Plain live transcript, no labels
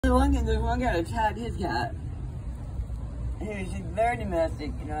there's one guy that attacked his cat. He's very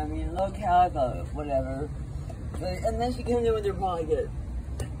domestic, you know what I mean? Low caliber, whatever. And then she comes in with her pocket.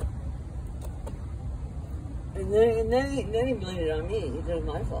 And then he blamed it on me. He said it was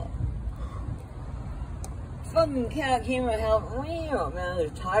my fault. Fucking cat came to my house. Man,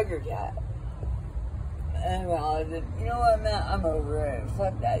 there's a tiger cat. And I said, you know what, man? I'm over it.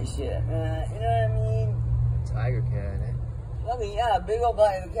 Fuck that shit, man. You know what I mean? Tiger cat, eh? Fucking, yeah, big old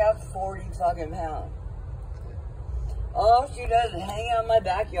body. The cat's 40 fucking pounds. All she does is hang out in my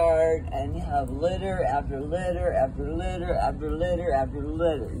backyard and have litter after litter after litter after litter after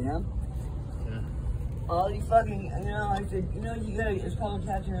litter, you know? Yeah. All these fucking, you know, I said, you know, you gotta, it's called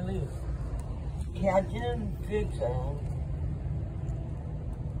catch and release. Catch and fix them.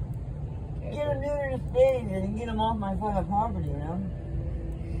 Get them neutered in stage and get them off my fucking property, you know?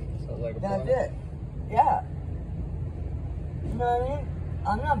 Sounds like a That's plan. it. Yeah. You know what I mean?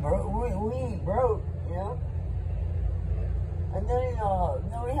 I'm not broke. We ain't broke, you know? And then, you know,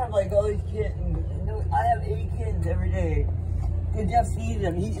 we have like all these kittens. I have 8 kittens every day. Cause Jeff feeds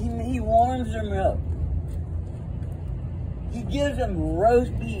them. He warms them up. He gives them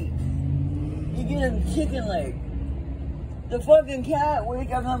roast beef. He gives them chicken legs. The fucking cat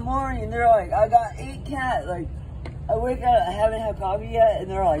wake up in the morning and they're like, I got 8 cats. Like, I wake up, I haven't had coffee yet, and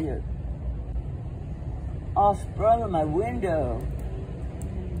they're all here. All sprung in my window.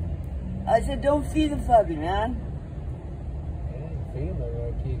 I said, don't feed the fucking man.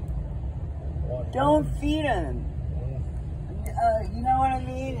 Don't feed him. You know what I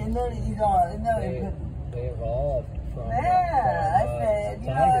mean? And then he's all, they evolved from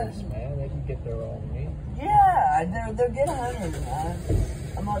tigers, man. They can get their own meat. Yeah, they're good hunters, man.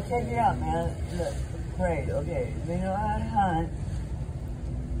 I'm gonna check it out, man. Look, great, okay. They know how to hunt.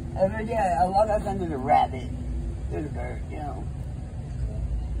 Every day I walk outside, there's a rabbit, there's a bird, you know.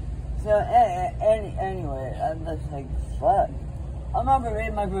 So anyway, I'm just like, fuck. I'm on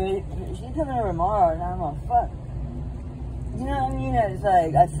parade, my parade. She's coming over tomorrow, and I'm like, fuck. You know what I mean? It's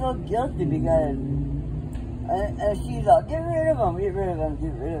like, I feel guilty because, and she's like, get rid of him, get rid of him,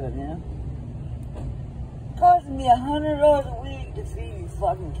 get rid of him, you know? Costing me $100 a week to feed these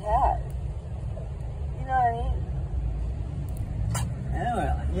fucking cats. You know what I mean?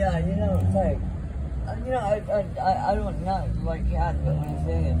 Anyway, yeah, you know, it's like, you know, I don't not like cats, but when I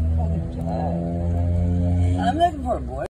say it, fucking cat. I'm looking for a boy.